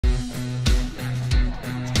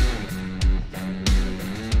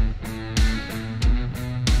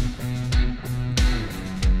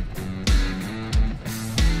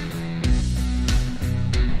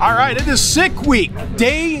All right, it is sick week,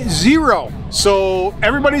 day 0. So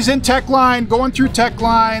everybody's in tech line, going through tech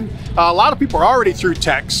line. A lot of people are already through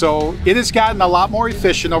tech, so it has gotten a lot more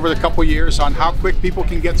efficient over the couple years on how quick people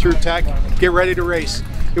can get through tech, get ready to race.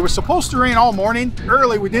 It was supposed to rain all morning.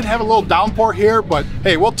 Early, we did have a little downpour here, but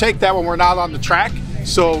hey, we'll take that when we're not on the track.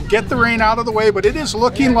 So get the rain out of the way, but it is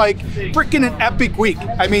looking like freaking an epic week.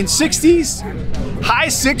 I mean, 60s, high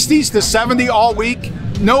 60s to 70 all week.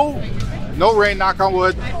 No rain, knock on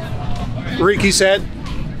wood, Ricky said,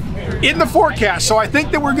 in the forecast. So I think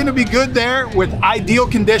that we're gonna be good there with ideal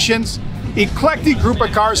conditions. Eclectic group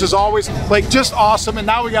of cars is always like just awesome. And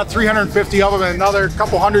now we got 350 of them and another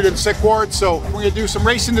couple hundred in sick ward. So we're gonna do some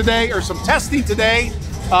racing today or some testing today.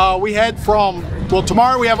 We head from, well,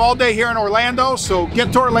 tomorrow we have all day here in Orlando, so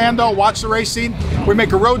get to Orlando, watch the racing. We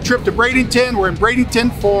make a road trip to Bradenton. We're in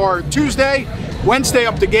Bradenton for Tuesday, Wednesday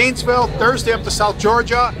up to Gainesville, Thursday up to South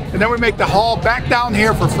Georgia, and then we make the haul back down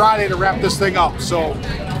here for Friday to wrap this thing up. So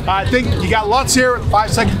I think you got Lutz here with a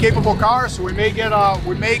 5-second capable car, so we may get our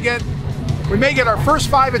first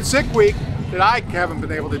 5 in sick week that I haven't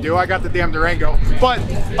been able to do. I got the damn Durango, but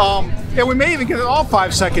and we may even get an all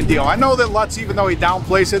 5-second deal. I know that Lutz, even though he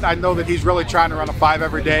downplays it, I know that he's really trying to run a 5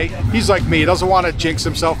 every day. He's like me, he doesn't want to jinx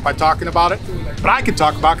himself by talking about it, but I can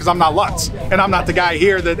talk about it because I'm not Lutz, and I'm not the guy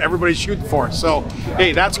here that everybody's shooting for. So,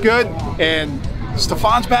 hey, that's good, and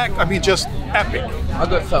Stefan's back. I mean, just epic. I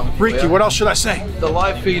got something. Ricky, what else should I say? The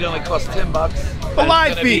live feed only costs $10. The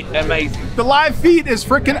live feed, amazing. The live feed is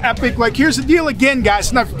freaking epic. Like, here's the deal again, guys,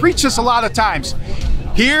 and I've preached this a lot of times.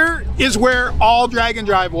 Here is where all drag and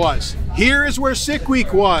drive was. Here is where sick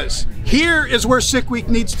week was. Here is where sick week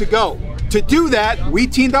needs to go. To do that, we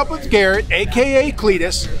teamed up with Garrett, AKA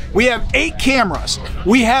Cletus. We have 8 cameras.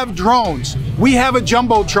 We have drones. We have a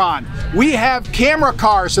Jumbotron. We have camera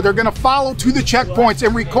cars that are gonna follow to the checkpoints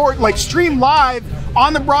and record, like stream live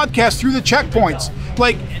on the broadcast through the checkpoints.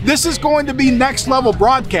 Like, this is going to be next level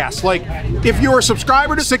broadcast. Like, if you're a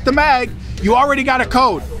subscriber to Sick the Mag, you already got a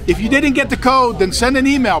code. If you didn't get the code, then send an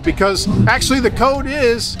email, because actually the code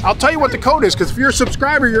is, I'll tell you what the code is, because if you're a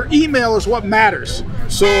subscriber, your email is what matters.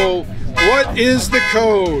 So, what is the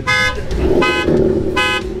code?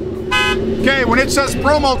 Okay, when it says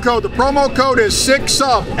promo code, the promo code is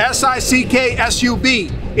SICKSUB, S-I-C-K-S-U-B.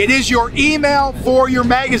 It is your email for your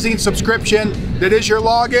magazine subscription. That is your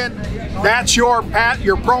login. That's your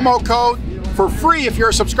promo code for free if you're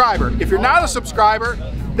a subscriber. If you're not a subscriber,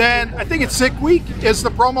 then I think it's Sick Week is the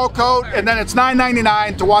promo code, and then it's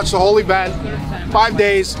 $9.99 to watch the whole event, 5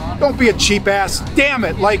 days. Don't be a cheap ass. Damn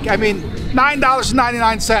it. Like, I mean,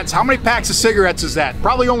 $9.99. How many packs of cigarettes is that?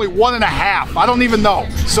 Probably only 1.5. I don't even know.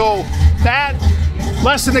 So that,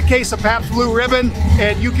 less than a case of Pabst Blue Ribbon,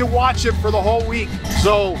 and you can watch it for the whole week.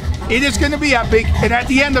 So it is going to be epic, and at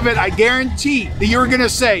the end of it, I guarantee that you're going to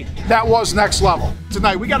say, that was next level.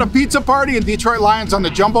 Tonight, we got a pizza party in Detroit Lions on the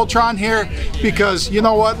Jumbotron here, because you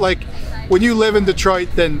know what, like, when you live in Detroit,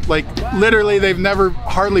 then like literally they've never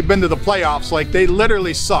hardly been to the playoffs. Like, they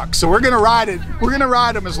literally suck. So we're gonna ride it. We're gonna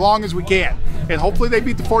ride them as long as we can. And hopefully they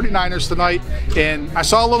beat the 49ers tonight. And I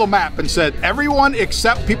saw a little map and said, everyone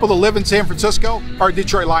except people that live in San Francisco are a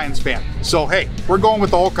Detroit Lions fan. So hey, we're going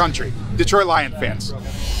with the whole country. Detroit Lion fans.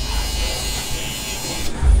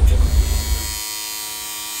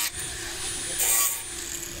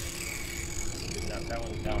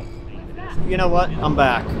 You know what? I'm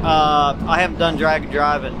back. I haven't done drag and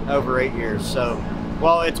drive in over 8 years, so,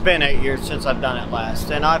 well, it's been 8 years since I've done it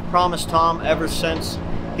last. And I've promised Tom ever since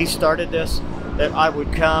he started this that I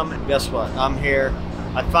would come, and guess what? I'm here.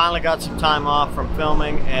 I finally got some time off from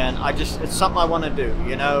filming, and it's something I want to do,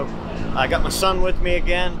 you know? I got my son with me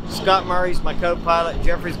again. Scott Murray's my co-pilot.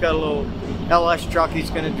 Jeffrey's got a little LS truck he's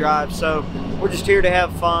going to drive, so we're just here to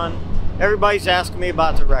have fun. Everybody's asking me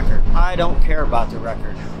about the record. I don't care about the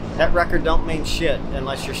record. That record don't mean shit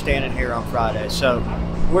unless you're standing here on Friday. So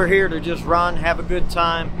we're here to just run, have a good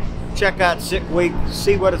time, check out Sick Week,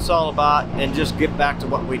 see what it's all about, and just get back to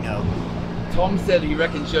what we know. Tom said he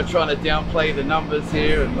reckons you're trying to downplay the numbers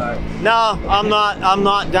here, and like. No, I'm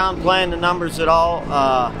not downplaying the numbers at all.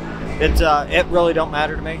 It really don't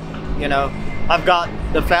matter to me. You know, I've got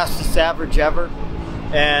the fastest average ever,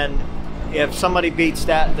 and if somebody beats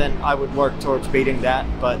that, then I would work towards beating that.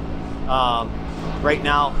 But right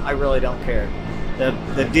now, I really don't care.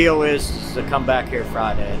 The deal is to come back here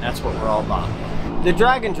Friday, and that's what we're all about. The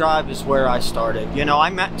drag and drive is where I started. You know,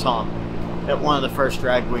 I met Tom at one of the first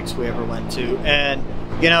drag weeks we ever went to, and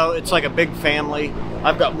you know, it's like a big family.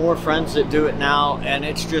 I've got more friends that do it now, and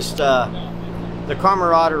it's just the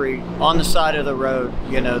camaraderie on the side of the road.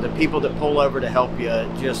 You know, the people that pull over to help you,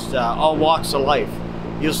 just all walks of life.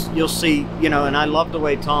 you'll see, you know, and I love the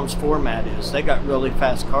way Tom's format is. They got really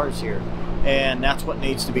fast cars here, and that's what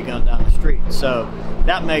needs to be going down the street. So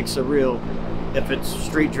that makes a real, if it's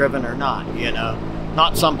street driven or not, you know,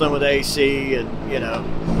 not something with AC. And, you know,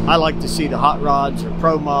 I like to see the hot rods or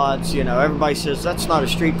pro mods. You know, everybody says that's not a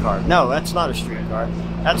street car. No, that's not a street car.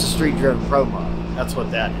 That's a street driven pro mod. That's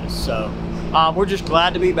what that is. So we're just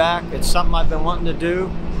glad to be back. It's something I've been wanting to do.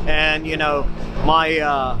 And, you know,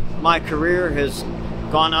 my career has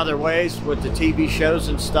gone other ways with the TV shows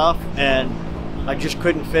and stuff, and I just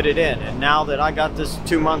couldn't fit it in. And now that I got this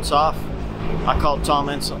 2 months off, I called Tom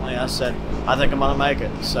instantly. I said, I think I'm gonna make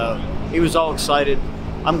it. So he was all excited.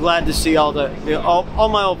 I'm glad to see all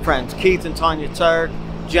my old friends, Keith and Tanya Turk,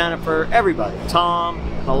 Jennifer, everybody, Tom,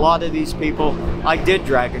 a lot of these people I did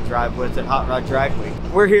drag and drive with at Hot Rod Drag Week.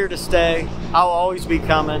 We're here to stay. I'll always be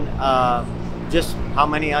coming. Just how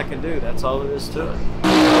many I can do, that's all there is to it.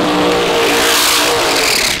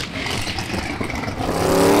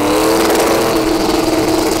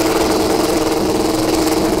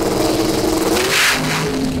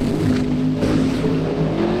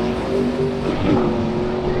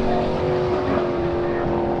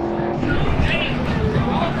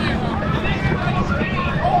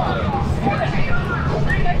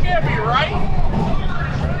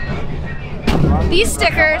 These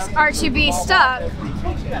stickers are to be stuck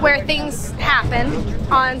where things happen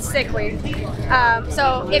on Stick Week.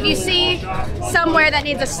 So if you see somewhere that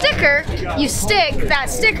needs a sticker, you stick that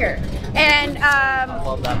sticker. And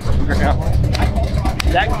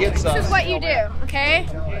That gets us. this is what you do, okay?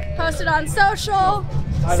 Post it on social.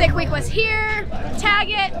 Stick Week was here. Tag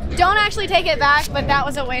it. Don't actually take it back, but that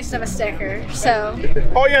was a waste of a sticker. So.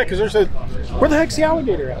 Oh yeah, because there's where the heck's the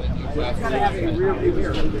alligator at?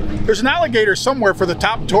 There's an alligator somewhere for the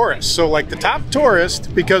top tourist. So like the top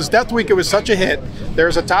tourist, because Death Week it was such a hit,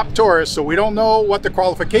 there's a top tourist, so we don't know what the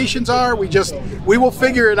qualifications are. We will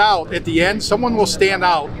figure it out at the end. Someone will stand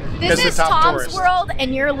out This as is the top Tom's tourist. world,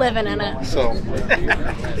 and you're living in it. So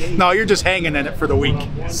no, you're just hanging in it for the week.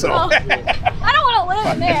 So Oh, I don't want to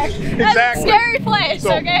live there. That's Exactly. a scary place,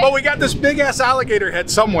 So, okay? but we got this big ass alligator head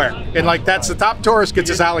somewhere, and like that's the top tourist gets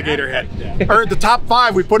his alligator head. Or the top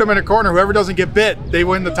 5, we put them in a corner. Whoever doesn't get bit, they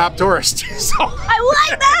win the top tourist. So I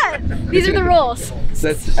like that! These are the rules. So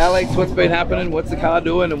that's Alex, what's been happening? What's the car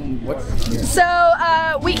doing? And what's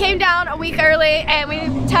So we came down a week early and we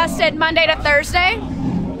tested Monday to Thursday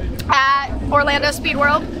at Orlando Speed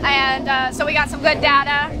World, and so we got some good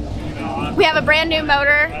data. We have a brand new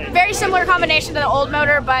motor, very similar combination to the old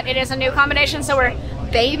motor, but it is a new combination, so we're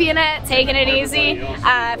babying it, taking it easy.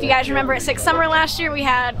 If you guys remember at Six Summer last year, we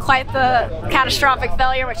had quite the catastrophic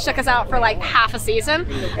failure, which took us out for like half a season.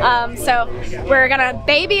 So we're gonna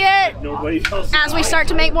baby it as we start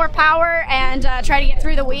to make more power and try to get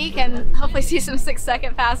through the week and hopefully see some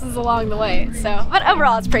 6-second passes along the way. So, but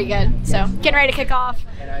overall, it's pretty good. So getting ready to kick off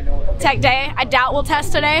tech day. I doubt we'll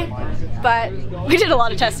test today, but we did a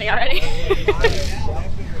lot of testing already.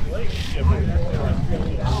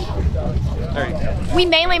 We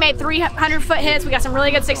mainly made 300-foot hits. We got some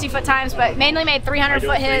really good 60-foot times, but mainly made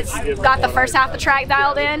 300-foot hits. Got the first half of the track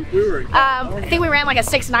dialed in. I think we ran like a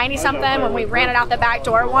 690 something when we ran it out the back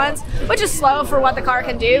door once, which is slow for what the car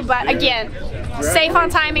can do. But again, safe on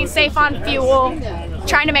timing, safe on fuel,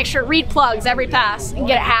 trying to make sure read plugs every pass and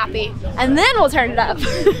get it happy, and then we'll turn it up.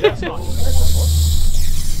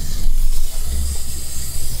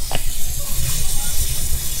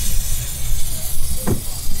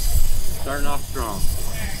 Starting off strong.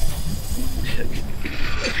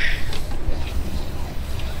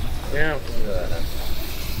 yeah.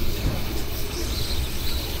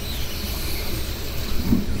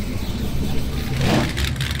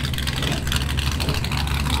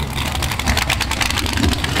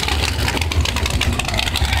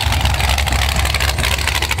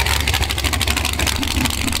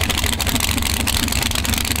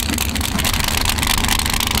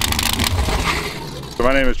 So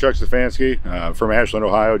my name is Chuck Stefanski, from Ashland,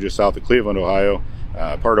 Ohio, just south of Cleveland, Ohio,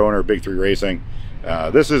 part owner of Big 3 Racing.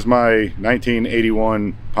 This is my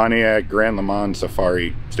 1981 Pontiac Grand Le Mans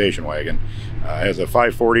Safari station wagon. It has a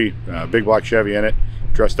 540 big block Chevy in it,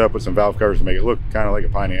 dressed up with some valve covers to make it look kind of like a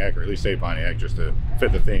Pontiac, or at least a Pontiac, just to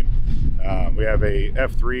fit the theme. We have a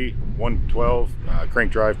F3 112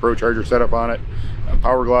 crank drive Pro Charger setup on it, a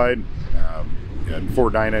Power Glide, and 4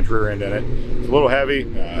 9-inch rear end in it. It's a little heavy,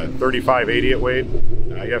 3580 at weight.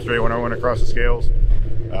 Yesterday when I went across the scales,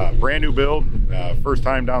 brand new build. First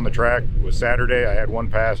time down the track was Saturday. I had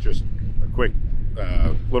one pass, just a quick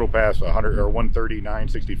little pass, 100 or 139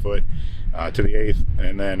 60 foot to the 8th,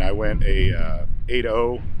 and then I went a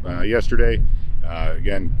 8.0 yesterday.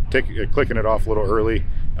 Again, clicking it off a little early.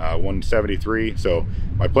 173. So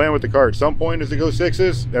my plan with the car at some point is to go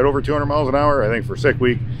 6s at over 200 miles an hour. I think for sick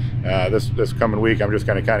week, this coming week, I'm just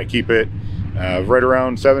going to kind of keep it right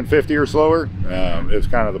around 750 or slower. It's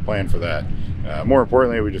kind of the plan for that. More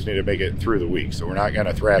importantly, we just need to make it through the week, so we're not going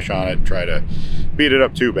to thrash on it and try to beat it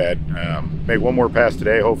up too bad. Make one more pass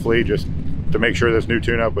today, hopefully, just to make sure this new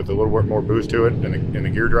tune-up with a little bit more boost to it in the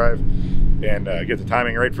gear drive, and get the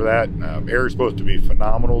timing right for that. Air is supposed to be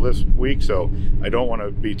phenomenal this week, so I don't want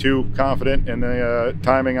to be too confident in the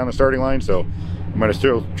timing on the starting line, so I'm going to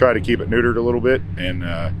still try to keep it neutered a little bit and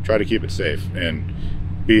try to keep it safe and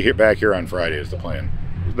be back here on Friday is the plan.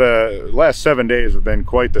 The last 7 days have been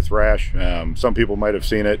quite the thrash. Some people might have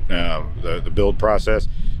seen it, the build process.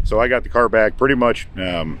 So I got the car back pretty much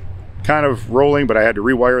kind of rolling, but I had to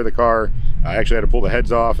rewire the car. I actually had to pull the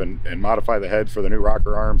heads off and modify the heads for the new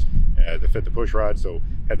rocker arms to fit the push rod. So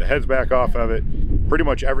had the heads back off of it. Pretty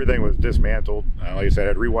much everything was dismantled. Like I said, I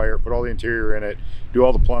had to rewire, put all the interior in it, do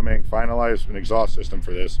all the plumbing, finalize an exhaust system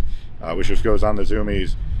for this, which just goes on the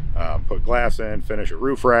Zoomies, put glass in, finish a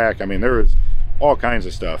roof rack. I mean, there was all kinds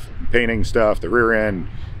of stuff, painting stuff, the rear end.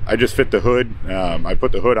 I just fit the hood. I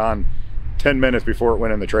put the hood on 10 minutes before it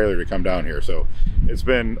went in the trailer to come down here. So it's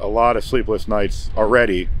been a lot of sleepless nights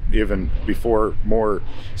already, even before more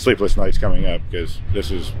sleepless nights coming up, because this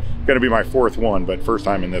is going to be my 4th one, but first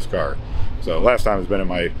time in this car. So last time has been in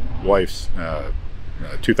my wife's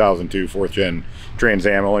 2002 4th gen Trans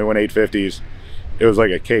Am. Only went 850s. It was like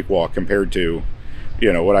a cakewalk compared to,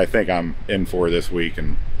 you know, what I think I'm in for this week.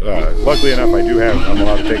 And luckily enough, I'm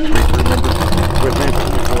allowed to take 3 crew members with me. So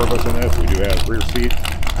there's 4 of us in this. We do have rear seats.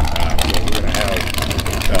 So we're going to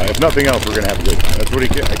have, if nothing else, we're going to have a good time. That's what I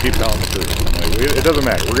keep telling the crew. Like, it doesn't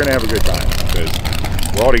matter. We're going to have a good time because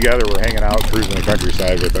we're all together. We're hanging out, cruising the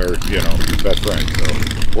countryside with our, you know, best friends.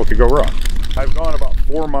 So what could go wrong? I've gone about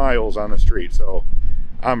 4 miles on the street, so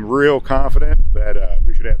I'm real confident that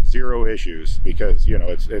we should have 0 issues because, you know,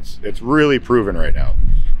 it's really proven right now.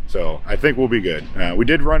 So I think we'll be good. We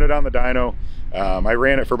did run it on the dyno. I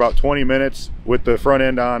ran it for about 20 minutes with the front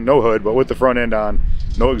end on, no hood, but with the front end on,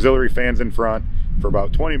 no auxiliary fans in front for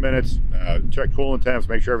about 20 minutes. Checked coolant temps,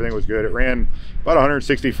 make sure everything was good. It ran about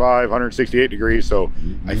 165, 168 degrees. So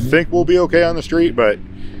I think we'll be okay on the street, but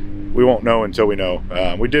we won't know until we know.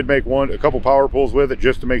 We did make a couple power pulls with it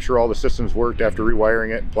just to make sure all the systems worked after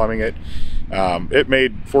rewiring it and plumbing it. It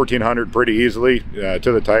made 1400 pretty easily to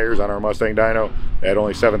the tires on our Mustang dyno at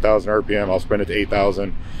only 7,000 RPM. I'll spin it to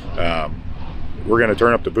 8,000. We're going to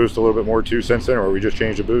turn up the boost a little bit more too since then, or we just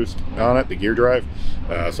changed the boost on it, the gear drive.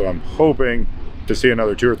 So I'm hoping to see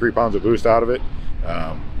another 2 or 3 pounds of boost out of it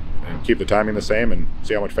and keep the timing the same and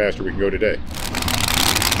see how much faster we can go today.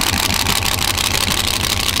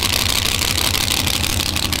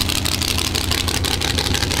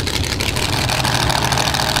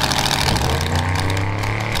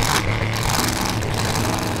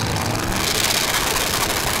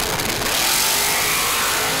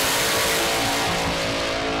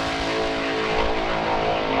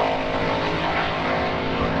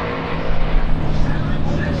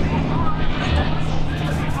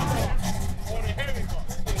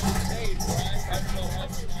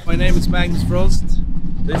 My name is Magnus Frost.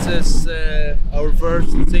 This is our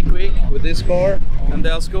first sick week with this car, and the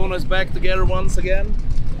Ascona is back together once again.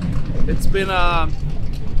 It's been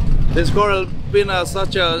this car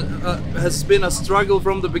has been a struggle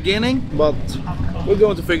from the beginning, but we're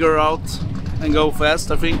going to figure it out and go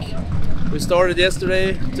fast. I think we started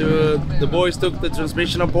yesterday. The boys took the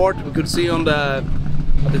transmission apart. We could see on that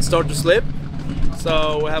it started to slip.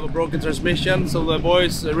 So we have a broken transmission, so the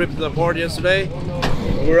boys ripped it apart yesterday.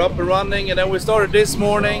 We're up and running, and then we started this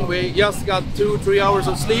morning. We just got 2-3 hours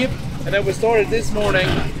of sleep, and then we started this morning,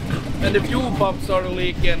 and the fuel pump started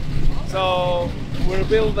leaking. So we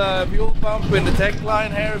rebuilt the fuel pump in the tech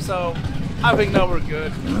line here, so I think now we're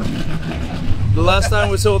good. The last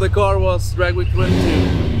time we saw the car was drag week 22.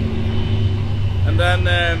 And then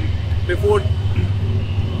before,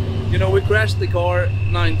 you know, we crashed the car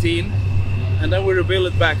 19. And then we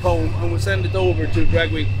rebuilt it back home and we sent it over to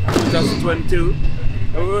drag week 2022.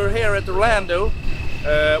 And we were here at Orlando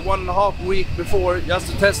 1.5 weeks before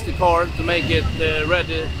just to test the car to make it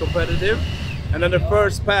ready competitive. And then the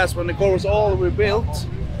first pass, when the car was all rebuilt,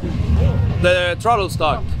 the throttle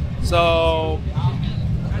stuck. So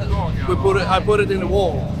I put it in the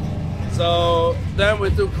wall. So then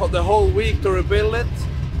we took the whole week to rebuild it.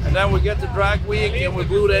 And then we get to drag week and we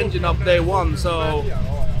blew the engine up day 1. So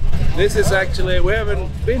this is actually, we haven't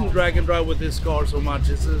been drag and drive with this car so much.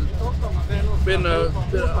 It's been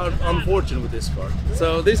unfortunate with this car.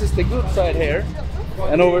 So this is the good side here.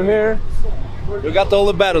 And over here, we got all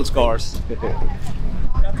the battle scars.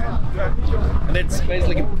 and it's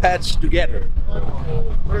basically patched together.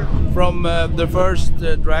 From the first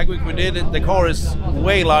drag week we did, the car is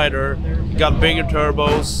way lighter, got bigger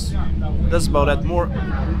turbos. That's about it. More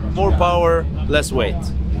power, less weight.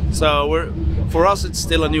 So for us it's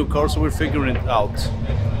still a new car, so we're figuring it out.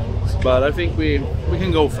 But I think we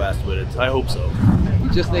can go fast with it. I hope so. You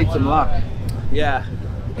just need some luck. Yeah,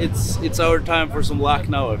 it's our time for some luck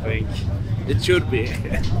now, I think. It should be.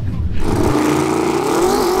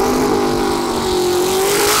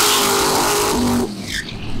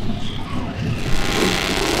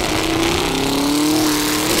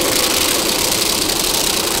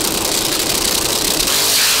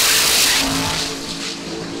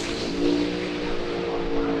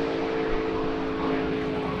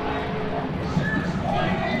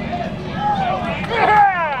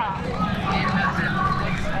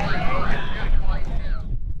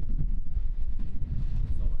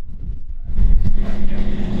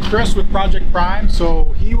 Chris with Project Prime,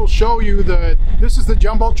 so he will show you this is the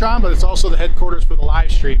Jumbotron, but it's also the headquarters for the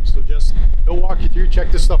live stream. So he'll walk you through,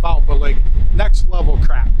 check this stuff out, but like next level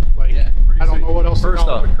crap. Like Yeah, I don't know what else to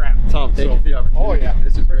call it but crap. Tom, thank you for the opportunity. Oh yeah,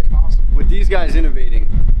 This is great. Awesome. With these guys innovating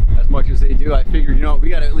as much as they do, I figured, you know, we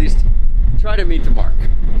got to at least try to meet the mark.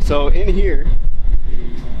 So in here,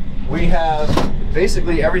 we have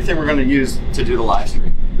basically everything we're going to use to do the live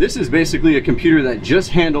stream. This is basically a computer that just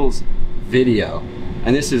handles video,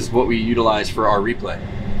 and this is what we utilize for our replay.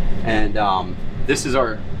 And this is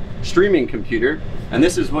our streaming computer, and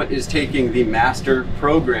this is what is taking the master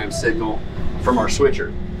program signal from our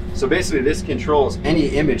switcher. So basically this controls any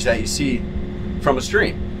image that you see from a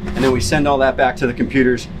stream, and then we send all that back to the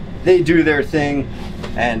computers. They do their thing,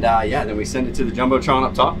 and yeah, then we send it to the Jumbotron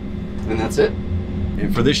up top, and that's it.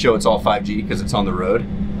 And for this show, it's all 5G because it's on the road.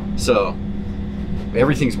 So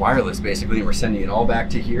everything's wireless basically, and we're sending it all back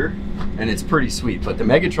to here, and it's pretty sweet. But the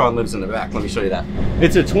Megatron lives in the back. Let me show you that.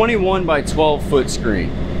 It's a 21 by 12 foot screen,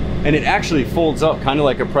 and it actually folds up kind of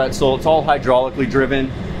like a pretzel. It's all hydraulically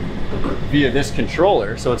driven via this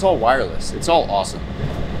controller, so it's all wireless. It's all awesome.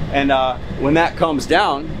 And when that comes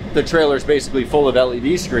down, the trailer is basically full of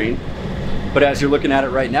LED screen. But as you're looking at it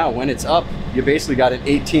right now, when it's up, you basically got an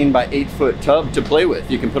 18 by 8 foot tub to play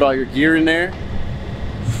with. You can put all your gear in there.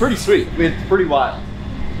 It's pretty sweet. It's pretty wild.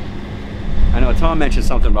 I know Tom mentioned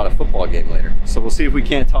something about a football game later, so we'll see if we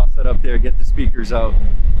can't toss that up there, get the speakers out,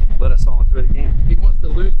 let us all enjoy the game. He wants to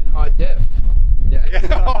lose in high def. Yeah.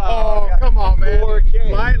 Oh, come on, man.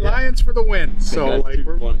 4K. Lions for the win. So That's like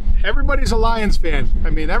too funny. everybody's a Lions fan. I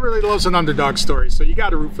mean, everybody loves an underdog story, so you got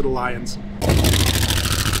to root for the Lions.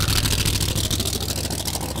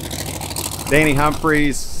 Danny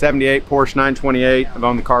Humphreys, 78 Porsche 928. I've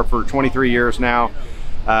owned the car for 23 years now.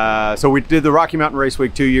 So we did the Rocky Mountain Race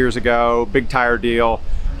Week 2 years ago, big tire deal.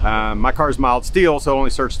 My car's mild steel, so it only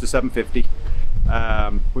searched to 750.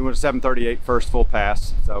 We went to 738 first full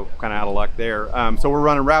pass, so kind of out of luck there. So we're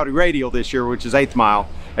running Rowdy Radial this year, which is 8th mile,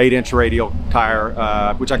 8-inch radial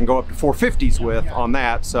tire, which I can go up to 450s with on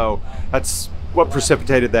that. So that's what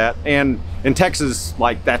precipitated that. And in Texas,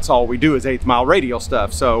 like, that's all we do is 8th mile radial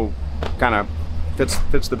stuff. So kind of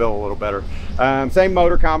fits the bill a little better. Same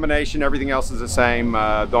motor combination, everything else is the same.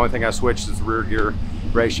 The only thing I switched is the rear gear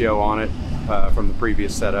ratio on it from the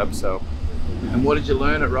previous setup. So. And what did you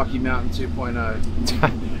learn at Rocky Mountain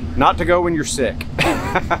 2.0? Not to go when you're sick.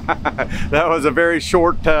 That was a very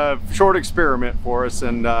short experiment for us,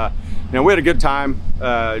 and you know, we had a good time.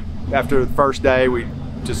 After the first day, we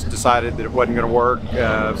just decided that it wasn't going to work,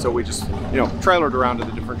 so we just, you know, trailered around to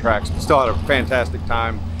the different tracks. But still had a fantastic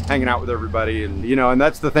time hanging out with everybody, and you know, and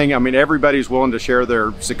that's the thing. I mean, everybody's willing to share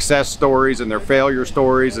their success stories and their failure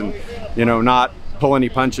stories, and you know, not pull any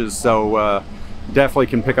punches. So definitely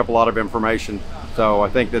can pick up a lot of information. So I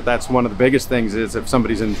think that that's one of the biggest things is if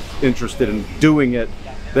somebody's interested in doing it,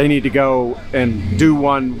 they need to go and do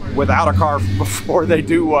one without a car before they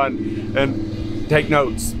do one and take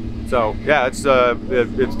notes. So yeah, it's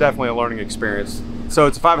definitely a learning experience. So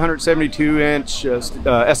it's a 572-inch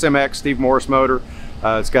SMX Steve Morris motor.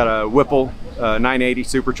 It's got a Whipple 980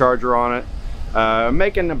 supercharger on it.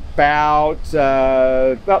 Making about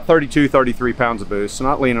 32, 33 pounds of boost, so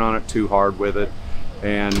not leaning on it too hard with it.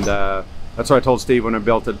 And that's what I told Steve when I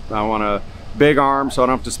built it. I want a big arm so I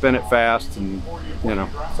don't have to spin it fast, and you know,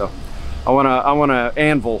 so I want a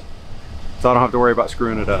anvil so I don't have to worry about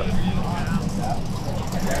screwing it up.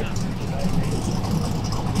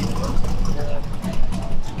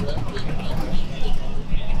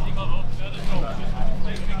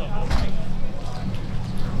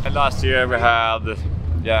 And last year we had,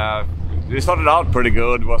 yeah, we started out pretty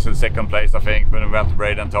good. Was in second place, I think, when we went to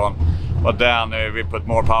Bradenton. but then we put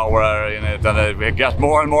more power in it, and we get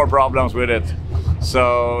more and more problems with it.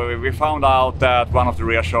 So we found out that one of the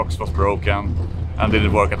rear shocks was broken and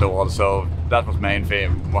didn't work at all. So that was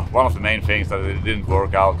one of the main things that it didn't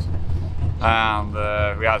work out. And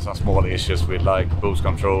we had some small issues with like boost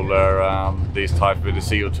controller and these type with the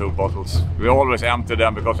CO2 bottles. We always empty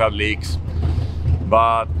them because we had leaks.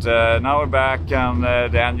 But now we're back, and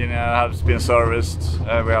the engine has been serviced.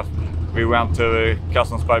 We went to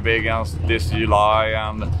Customs by Biggins this July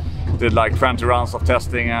and did like 20 rounds of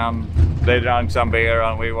testing, and they drank some beer,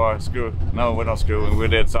 and we were we're not screwing. We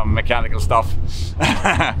did some mechanical stuff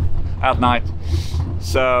at night.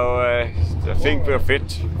 So I think we're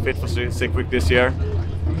fit for Sick Week this year.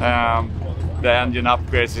 The engine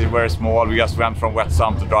upgrades is very small. We just went from wet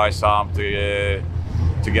sump to dry sump to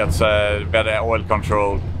get better oil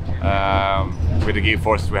control. With the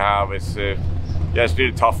G-forces we have, it's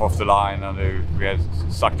really tough off the line, and we had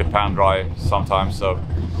sucked the pan dry sometimes. So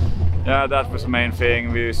yeah, that was the main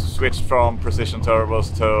thing. We switched from precision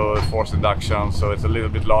turbos to forced induction, so it's a little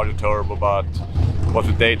bit larger turbo, but what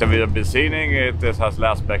the data we have been seeing, it has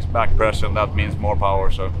less back pressure, and that means more power.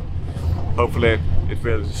 So hopefully it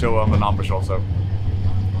will show on the numbers also.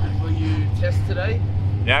 And will you test today?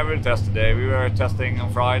 Yeah, we'll test today. We were testing on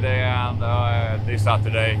Friday and this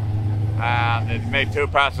Saturday, and it made 2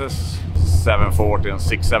 passes, 740 and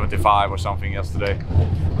 675 or something yesterday.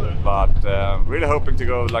 But really hoping to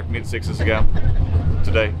go like mid-6s again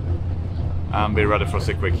today and be ready for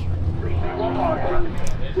Sick Week.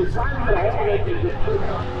 What's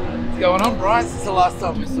going on, Brian, since the last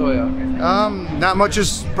time we saw you? Not much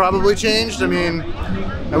has probably changed. I mean,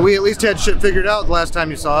 we at least had shit figured out the last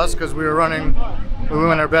time you saw us, because we went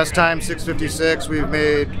our best time, 6:56. We've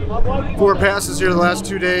made 4 passes here the last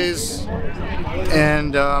 2 days,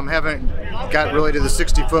 and haven't got really to the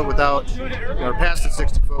 60 foot without, or past the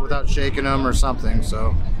 60 foot without shaking them or something.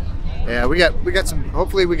 So yeah, we got some.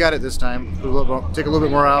 Hopefully we got it this time. Take a little bit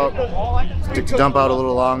more out, dump out a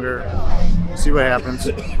little longer, see what happens.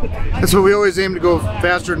 That's what we always aim to go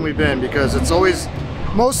faster than we've been, because it's always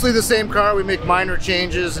mostly the same car. We make minor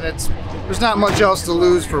changes, and there's not much else to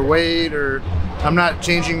lose for weight, or I'm not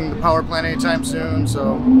changing the power plant anytime soon.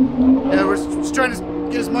 So yeah, we're just trying to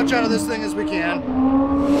get as much out of this thing as we can.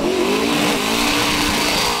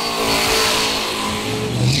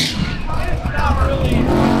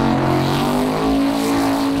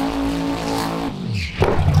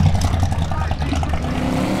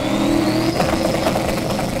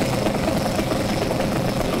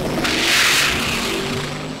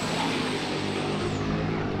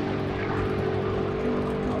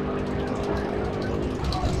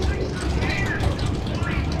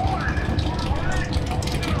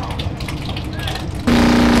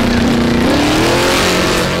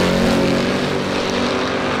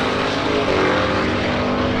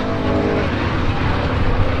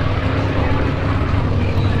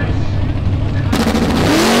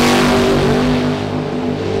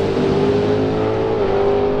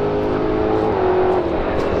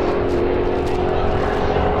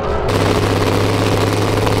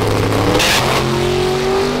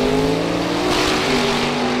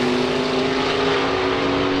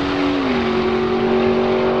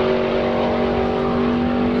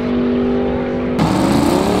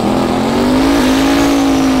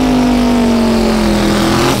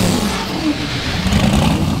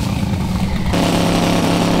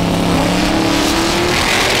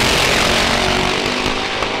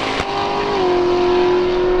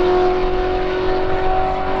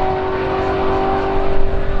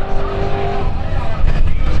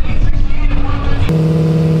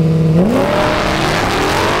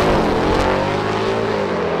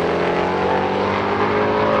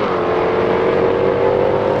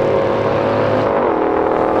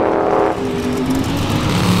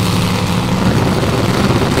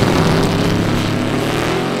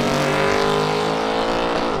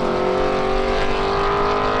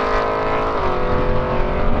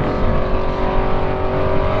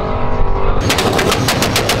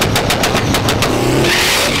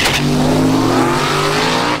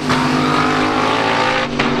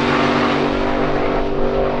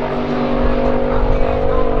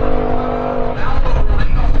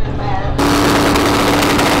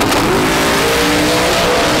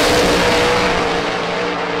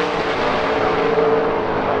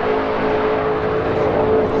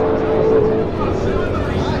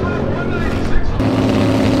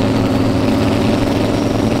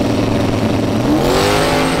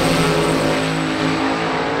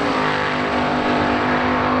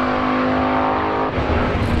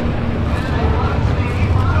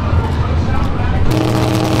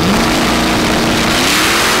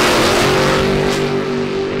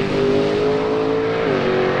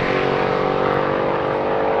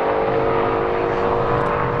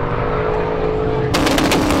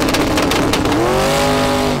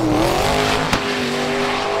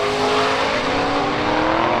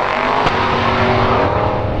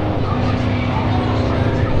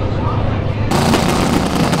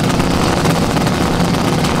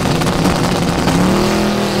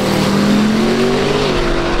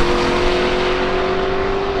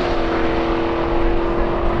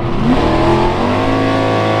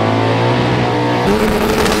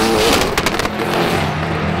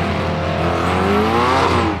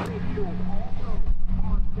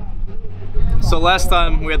 last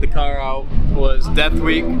time we had the car out was Death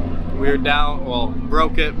Week. We were down, well,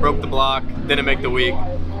 broke the block, didn't make the week.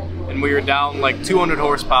 And we were down like 200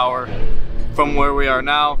 horsepower from where we are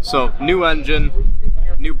now. So new engine,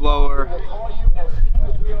 new blower,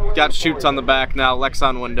 got chutes on the back now,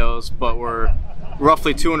 Lexan windows, but we're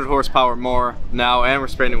roughly 200 horsepower more now, and we're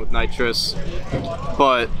spraying it with nitrous.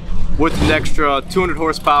 But with an extra 200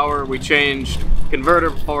 horsepower, we changed converter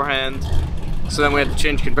beforehand. So then we had to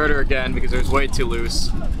change converter again because it was way too loose.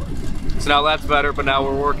 So now that's better, but now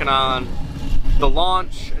we're working on the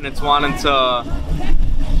launch, and it's wanting to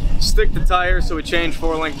stick the tire, so we changed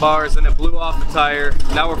 4-link bars and it blew off the tire.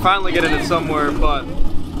 Now we're finally getting it somewhere, but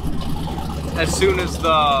as soon as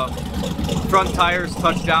the front tires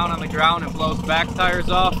touch down on the ground, it blows back tires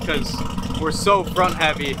off because we're so front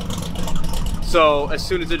heavy. So as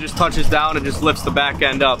soon as it just touches down, it just lifts the back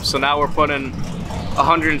end up. So now we're putting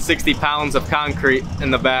 160 pounds of concrete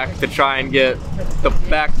in the back to try and get the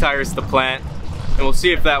back tires to the plant. And we'll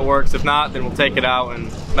see if that works. If not, then we'll take it out and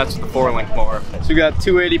mess with the 4-link more. So we got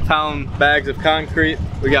 2 80-pound bags of concrete.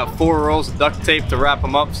 We got 4 rolls of duct tape to wrap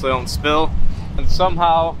them up so they don't spill. And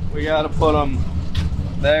somehow we gotta put them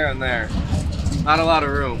there and there. Not a lot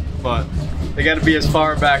of room, but they gotta be as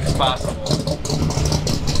far back as possible.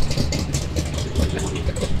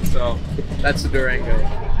 So that's the Durango.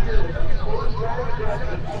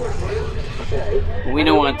 We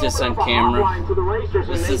don't want this on camera.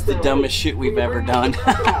 This is the dumbest shit we've ever done.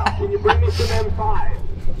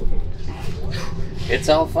 It's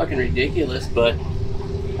all fucking ridiculous, but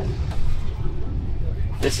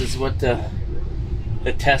this is what the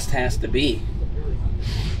test has to be.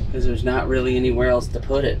 Because there's not really anywhere else to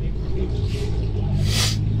put it.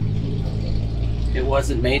 It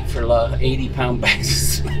wasn't made for 80-pound bags of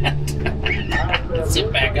cement.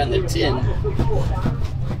 Sit back on the tin.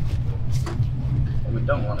 What we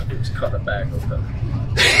don't want to do is cut a bag open.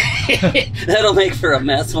 That'll make for a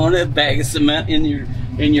mess, won't it? A bag of cement in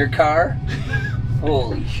your car.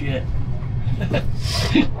 Holy shit.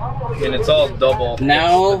 And it's all double.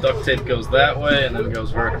 Now the duct tape goes that way and then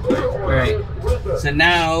goes vertically. Right. So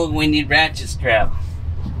now we need ratchet strap.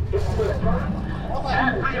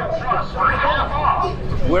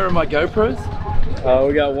 Where are my GoPros?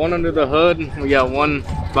 We got one under the hood, we got one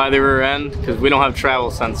by the rear end, because we don't have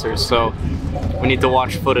travel sensors, so we need to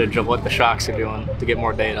watch footage of what the shocks are doing to get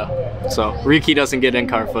more data. So Riki doesn't get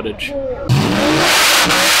in-car footage.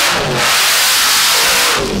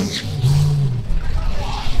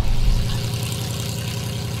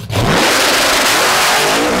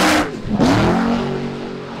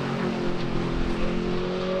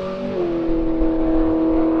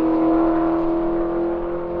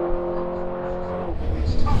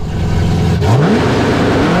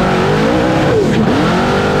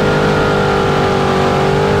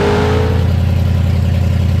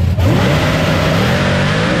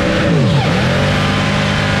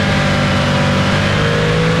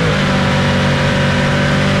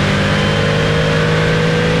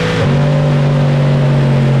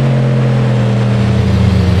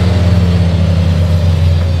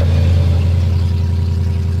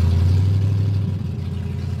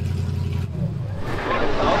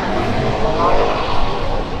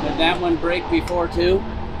 Break before too?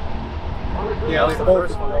 Yeah, the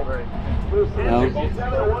first one will break. No.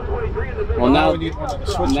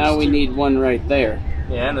 Well, now we need one right there.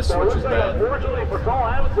 Yeah, and the switch is bad.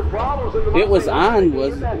 It was on,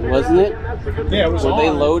 wasn't it? Yeah, it was on. Were they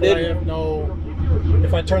loaded? I have no.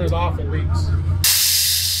 If I turn it off, it leaks.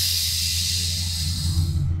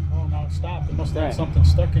 Oh, now it stopped. It must have something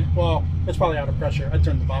stuck in. Well, it's probably out of pressure. I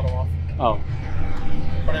turned the bottle off. Oh.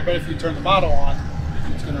 But I bet if you turn the bottle on,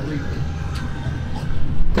 it's going to leak.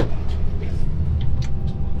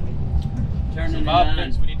 Turning Bob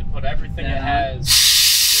thinks we need to put everything it has.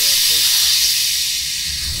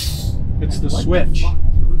 It's the switch.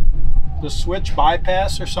 The switch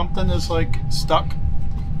bypass or something is like stuck.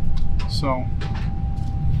 So,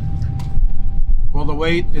 well, the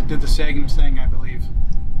weight, it did the sagging thing, I believe.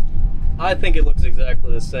 I think it looks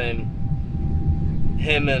exactly the same.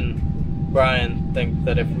 Him and Brian think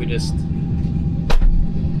that if we just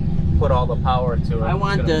put all the power to it, I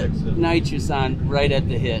want the nitrous on right at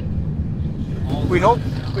the hit. We hope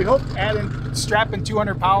strapping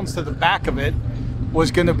 200 pounds to the back of it was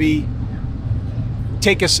going to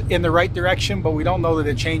take us in the right direction, but we don't know that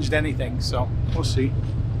it changed anything, so we'll see.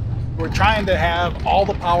 We're trying to have all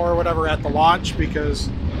the power or whatever at the launch because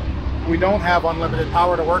we don't have unlimited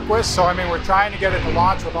power to work with. So I mean, we're trying to get it to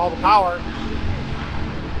launch with all the power,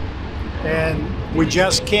 and we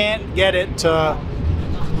just can't get it to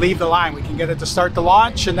leave the line. We can get it to start the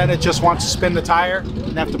launch, and then it just wants to spin the tire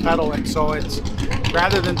and have to pedal it. So it's,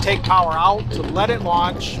 rather than take power out to let it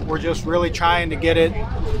launch, we're just really trying to get it,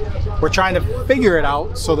 we're trying to figure it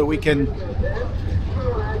out so that we can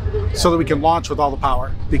launch with all the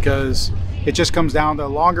power, because it just comes down to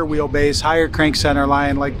longer wheelbase, higher crank center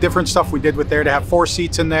line, like different stuff we did with there to have 4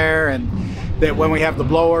 seats in there, and that when we have the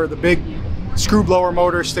blower, the big screw blower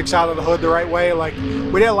motor sticks out of the hood the right way. Like,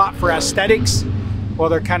 we did a lot for aesthetics. Well,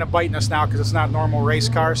 they're kind of biting us now because it's not normal race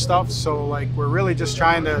car stuff. So like, we're really just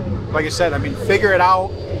trying to, like I said, I mean, figure it out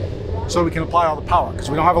so we can apply all the power, because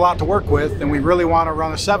we don't have a lot to work with, and we really want to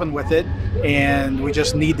run a 7 with it, and we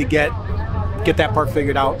just need to get that part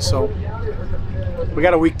figured out. So we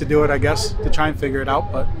got a week to do it, I guess, to try and figure it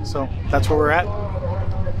out. But so that's where we're at.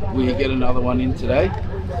 Will you get another one in today?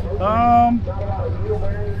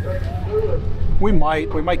 We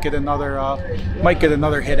might get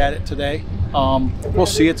another hit at it today. We'll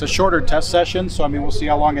see. It's a shorter test session, so I mean, we'll see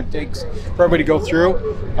how long it takes for everybody to go through.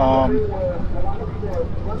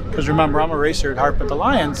 Because remember, I'm a racer at heart, but the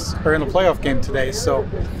Lions are in a playoff game today, so,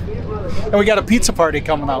 and we got a pizza party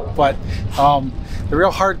coming up. But the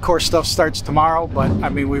real hardcore stuff starts tomorrow. But I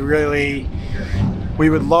mean, we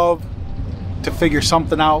would love to figure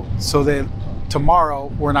something out so that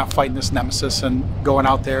tomorrow we're not fighting this nemesis and going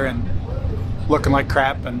out there and looking like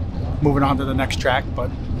crap and moving on to the next track.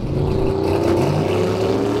 But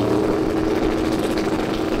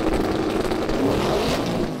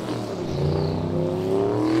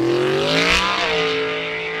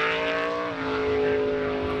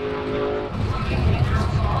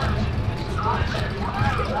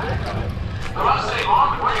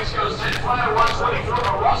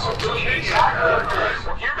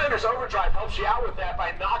Overdrive helps you out with that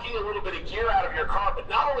by knocking a little bit of gear out of your car, but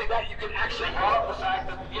not only that, you can actually love the fact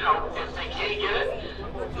that, you know, if they can't get it,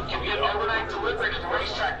 you can get overnight delivery to the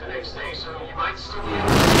racetrack the next day, so you might still be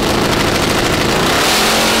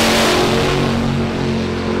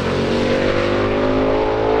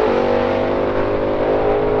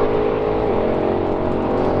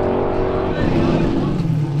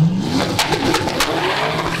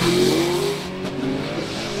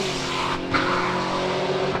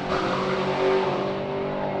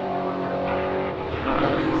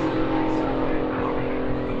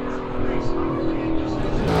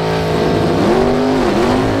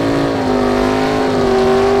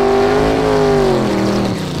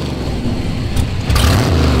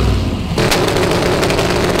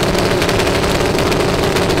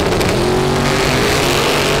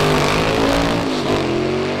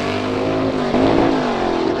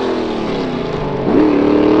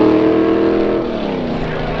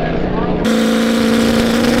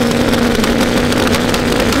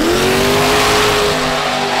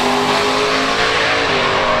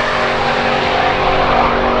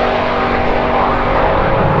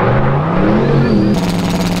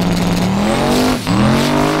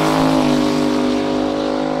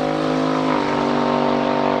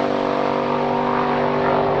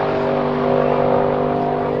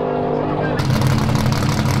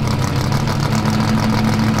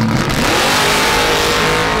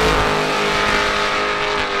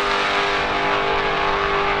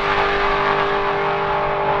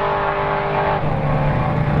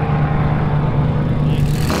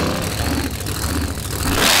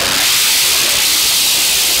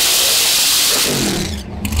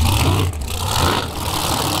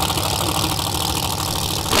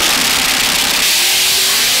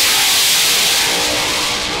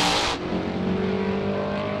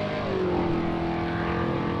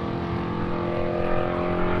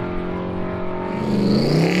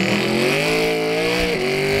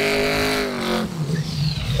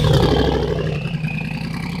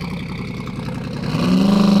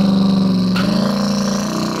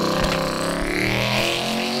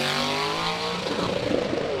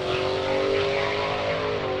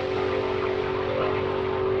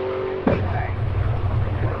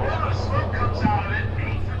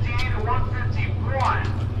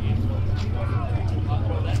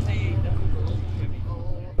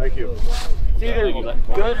Thank you. It's either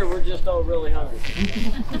good or we're just all really hungry.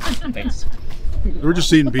 Thanks. We're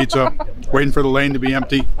just eating pizza, waiting for the lane to be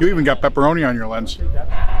empty. You even got pepperoni on your lens.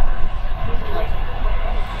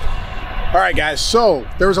 All right, guys, so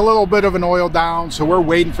there was a little bit of an oil down, so we're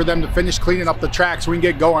waiting for them to finish cleaning up the track so we can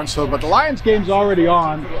get going. So, but the Lions game's already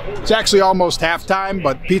on. It's actually almost halftime,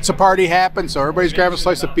 but pizza party happened, so everybody's grabbing a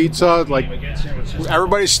slice of pizza. Like,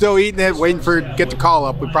 everybody's still eating it, waiting for get the call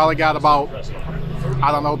up. We probably got about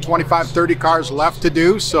I don't know, 25, 30 cars left to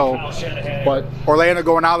do. So, but Orlando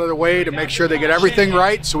going out of their way to make sure they get everything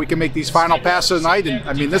right so we can make these final passes tonight. And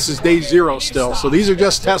I mean, this is day 0 still. So these are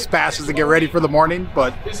just test passes to get ready for the morning,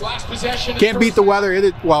 but can't beat the weather.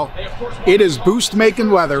 It is boost making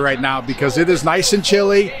weather right now because it is nice and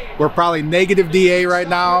chilly. We're probably negative DA right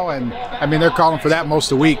now. And I mean, they're calling for that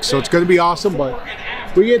most of the week. So it's going to be awesome, but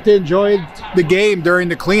we get to enjoy the game during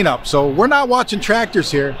the cleanup. So we're not watching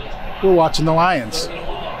tractors here. We're watching the Lions. Please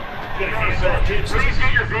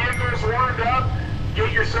get your vehicles warmed up.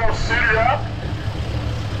 Get yourself suited up.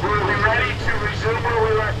 We'll be ready to resume where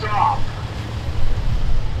we left off.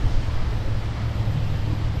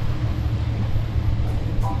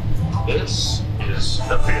 This is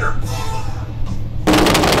the pier.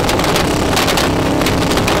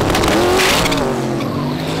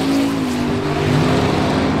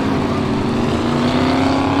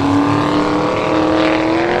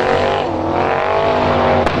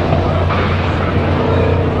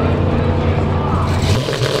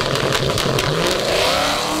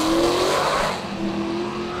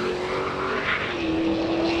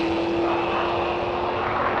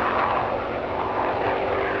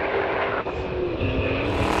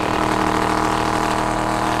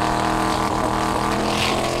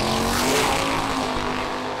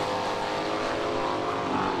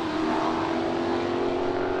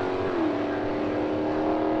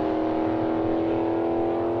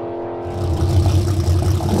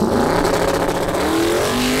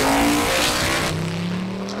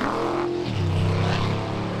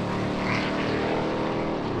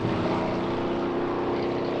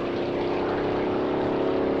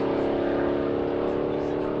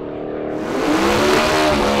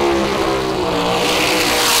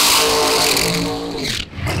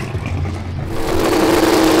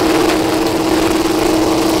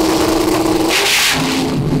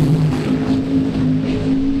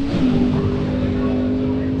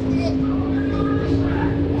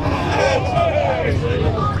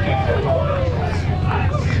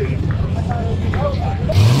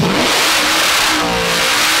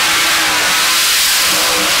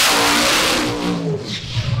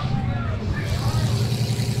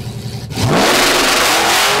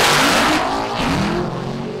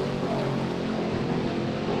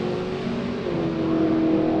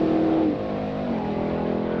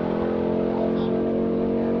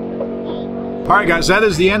 All right, guys, that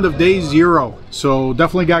is the end of day 0. So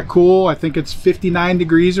definitely got cool. I think it's 59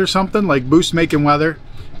 degrees or something, like boost making weather.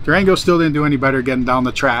 Durango still didn't do any better getting down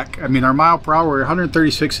the track. I mean, our mile per hour, we're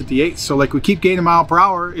 136 at the 8th. So like we keep gaining mile per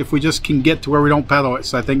hour if we just can get to where we don't pedal it.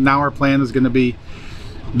 So I think now our plan is going to be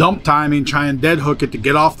dump timing, try and dead hook it to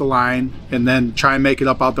get off the line, and then try and make it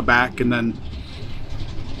up out the back, and then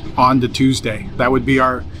on to Tuesday. That would be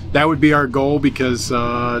our goal, because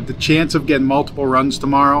the chance of getting multiple runs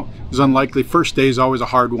tomorrow is unlikely. First day is always a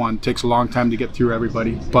hard one. It takes a long time to get through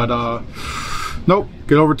everybody. But nope,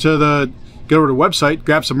 get over to the website,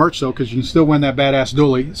 grab some merch though, because you can still win that badass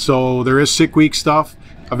dually. So there is Sick Week stuff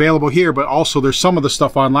available here, but also there's some of the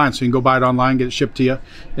stuff online, so you can go buy it online, get it shipped to you,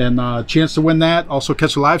 and chance to win that. Also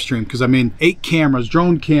catch a live stream, because I mean, 8 cameras,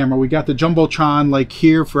 drone camera, we got the Jumbotron like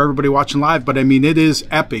here for everybody watching live, but I mean, it is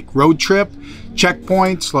epic. Road trip,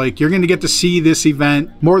 checkpoints, like you're going to get to see this event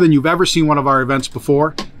more than you've ever seen one of our events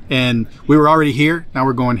before. And we were already here, now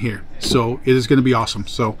we're going here. So it is going to be awesome.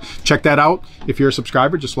 So check that out. If you're a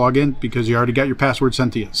subscriber, just log in, because you already got your password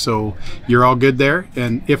sent to you. So you're all good there.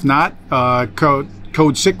 And if not,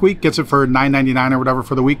 code Sick Week gets it for $9.99 or whatever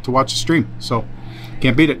for the week to watch the stream. So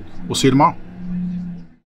can't beat it. We'll see you tomorrow.